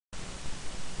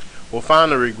We'll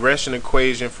find the regression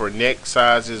equation for neck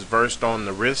sizes versed on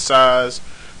the wrist size.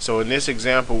 So in this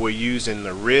example, we're using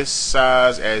the wrist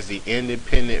size as the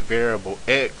independent variable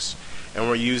x, and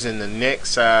we're using the neck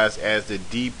size as the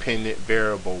dependent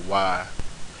variable y.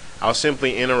 I'll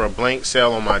simply enter a blank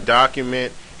cell on my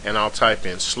document and I'll type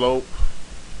in slope.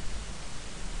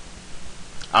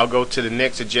 I'll go to the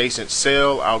next adjacent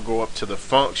cell, I'll go up to the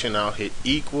function, I'll hit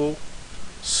equal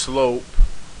slope.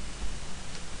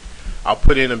 I'll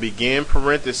put in a begin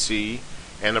parenthesis,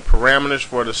 and the parameters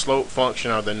for the slope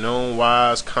function are the known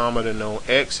y's comma the known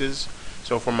x's.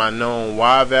 So for my known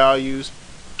y values,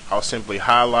 I'll simply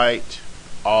highlight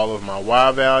all of my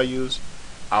y values.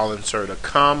 I'll insert a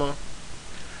comma.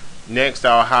 Next,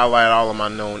 I'll highlight all of my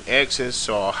known x's,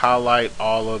 so I'll highlight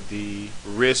all of the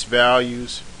wrist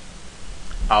values.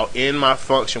 I'll end my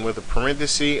function with a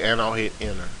parenthesis and I'll hit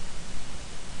enter.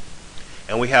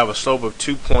 And we have a slope of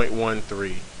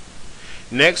 2.13.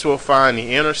 Next, we'll find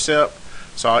the intercept.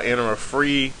 So I'll enter a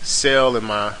free cell in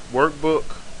my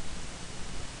workbook.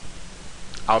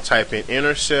 I'll type in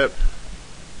intercept.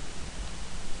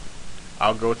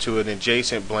 I'll go to an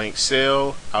adjacent blank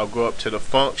cell. I'll go up to the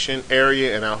function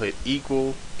area and I'll hit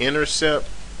equal intercept.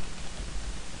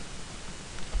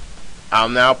 I'll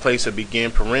now place a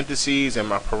begin parentheses, and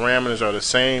my parameters are the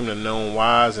same, the known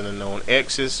y's and the known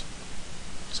x's.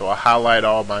 So I'll highlight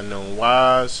all my known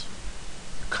y's,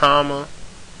 comma.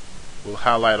 We'll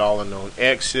highlight all the known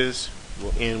x's.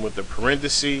 We'll end with the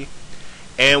parenthesis.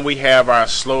 And we have our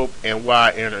slope and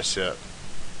y-intercept.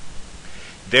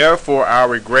 Therefore, our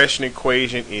regression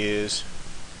equation is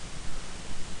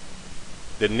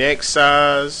the neck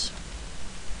size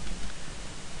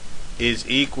is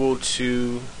equal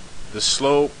to the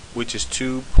slope, which is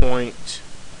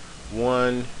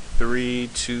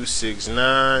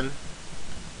 2.13269,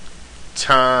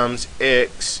 times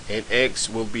x, and x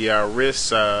will be our wrist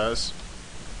size,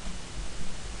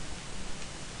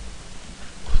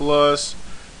 plus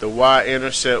the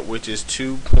y-intercept, which is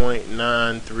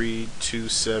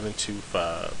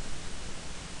 2.932725.